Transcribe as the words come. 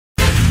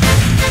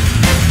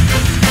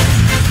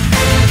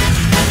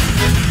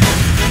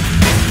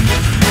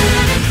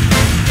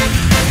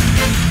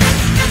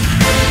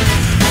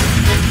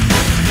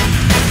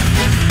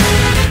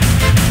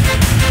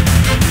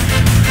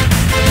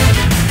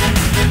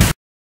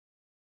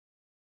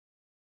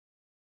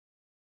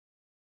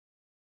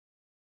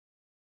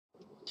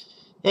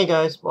Hey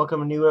guys, welcome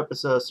to a new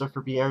episode of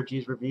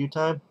surferbrg's review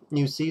time.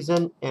 New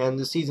season, and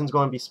this season's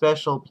going to be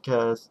special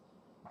because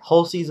the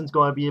whole season's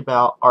going to be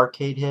about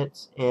arcade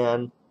hits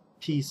and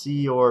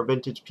PC or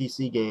vintage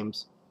PC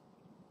games.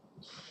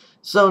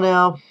 So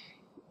now,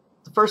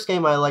 the first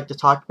game I like to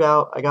talk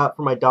about I got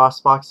for my DOS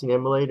boxing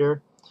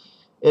emulator.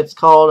 It's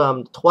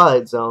called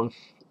Twilight Zone.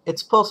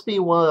 It's supposed to be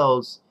one of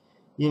those,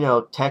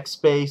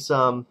 text-based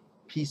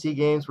PC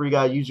games where you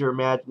gotta use your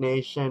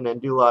imagination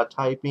and do a lot of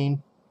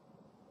typing.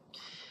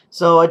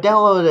 So I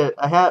downloaded it.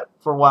 I had it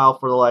for a while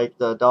for like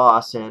the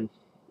DOS, and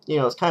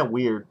it's kind of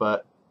weird.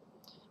 But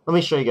let me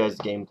show you guys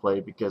the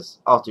gameplay because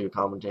I'll do a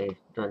commentary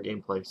during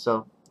gameplay.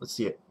 So let's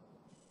see it.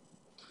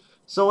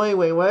 So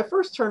anyway, when I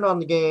first turned on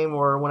the game,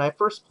 or when I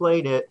first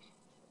played it,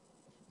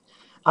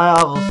 I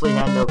obviously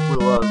had no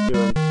clue what I was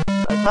doing.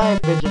 I kind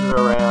of fidgeted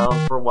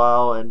around for a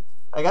while, and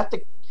I kind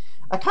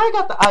of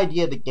got the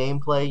idea of the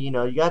gameplay. You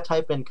gotta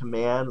type in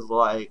commands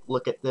like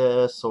look at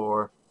this,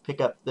 or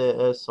pick up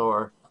this,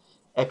 or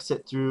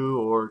exit through,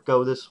 or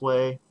go this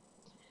way.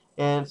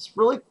 And it's a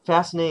really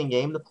fascinating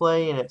game to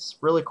play, and it's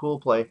really cool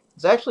to play.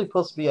 It's actually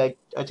supposed to be, I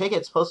take it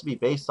it's supposed to be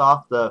based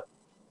off the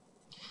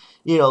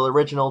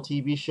original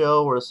TV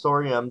show or the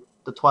story on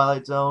the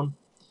Twilight Zone.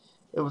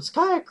 It was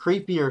kind of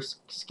creepy or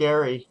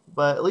scary,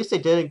 but at least they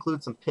did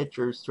include some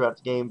pictures throughout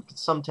the game, because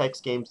some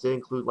text games did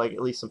include like at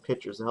least some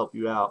pictures to help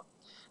you out.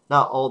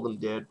 Not all of them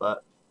did,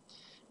 but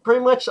pretty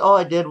much all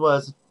I did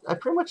was I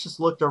pretty much just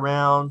looked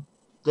around,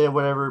 did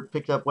whatever,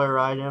 picked up whatever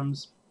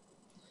items.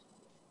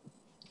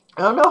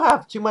 I don't know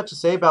have too much to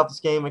say about this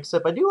game,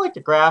 except I do like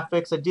the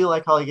graphics. I do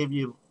like how they give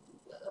you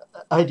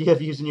an idea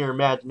of using your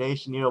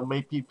imagination.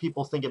 Maybe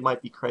people think it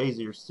might be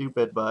crazy or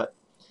stupid, but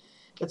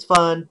it's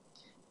fun.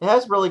 It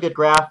has really good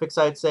graphics,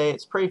 I'd say.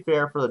 It's pretty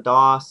fair for the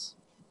DOS,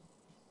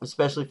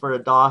 especially for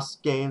the DOS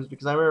games,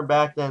 because I remember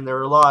back then there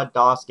were a lot of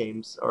DOS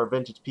games or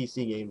vintage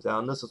PC games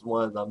out, and this is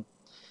one of them.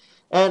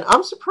 And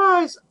I'm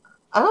surprised.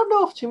 I don't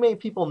know if too many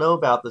people know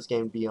about this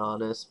game, to be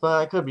honest,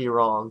 but I could be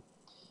wrong.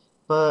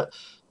 But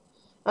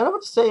I don't know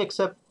what to say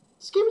except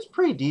this game is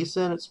pretty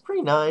decent. It's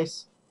pretty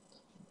nice.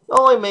 The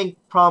only main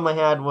problem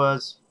I had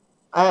was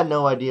I had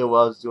no idea what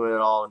I was doing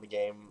at all in the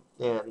game,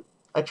 and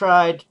I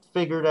tried to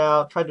figure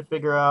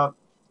out.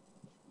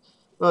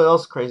 What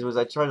else crazy was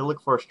I tried to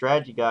look for a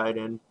strategy guide,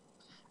 and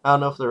I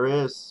don't know if there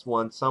is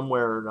one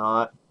somewhere or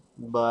not.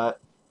 But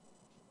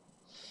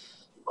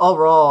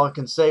overall, all I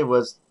can say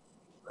was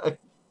I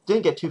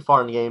didn't get too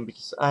far in the game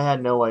because I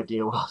had no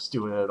idea what I was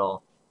doing at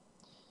all.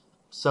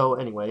 So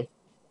anyway.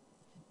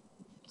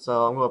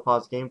 So I'm going to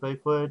pause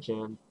gameplay footage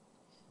and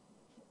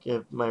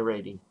give my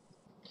rating.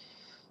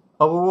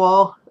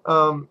 Overall,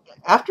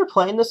 after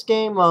playing this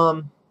game,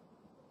 I'd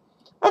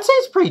say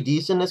it's pretty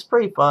decent. It's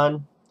pretty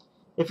fun.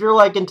 If you're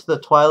like into the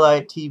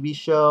Twilight TV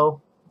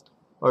show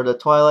or the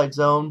Twilight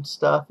Zone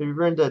stuff, if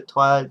you're into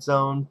Twilight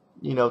Zone,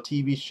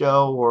 TV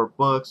show or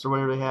books or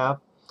whatever they have,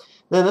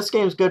 then this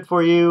game's good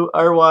for you.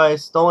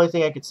 Otherwise, the only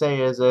thing I could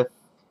say is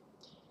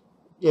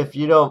if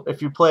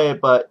you play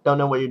it but don't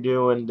know what you're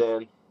doing,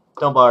 then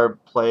don't bother to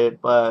play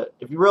it. But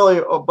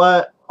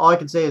but all I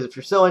can say is if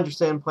you're still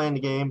interested in playing the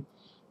game,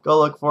 go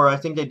look for it. I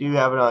think they do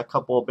have it on a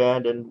couple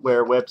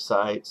abandonware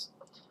websites.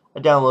 I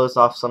downloaded this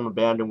off some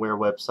abandonware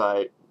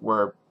website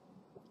where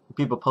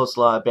people post a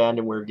lot of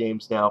abandonware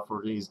games now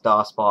for these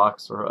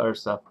DOSBox or other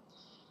stuff.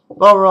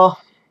 But overall,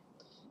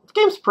 the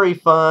game's pretty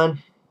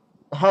fun.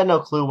 I had no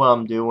clue what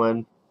I'm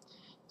doing.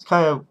 It's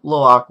kind of a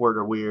little awkward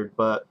or weird,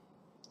 but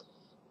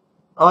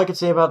all I can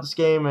say about this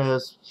game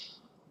is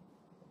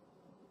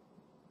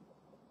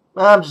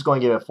I'm just going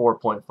to give it a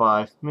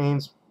 4.5.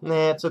 Means,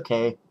 it's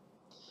okay.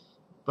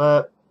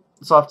 But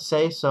that's all I have to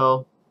say,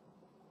 so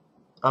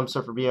I'm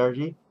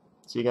surferbrg.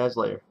 See you guys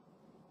later.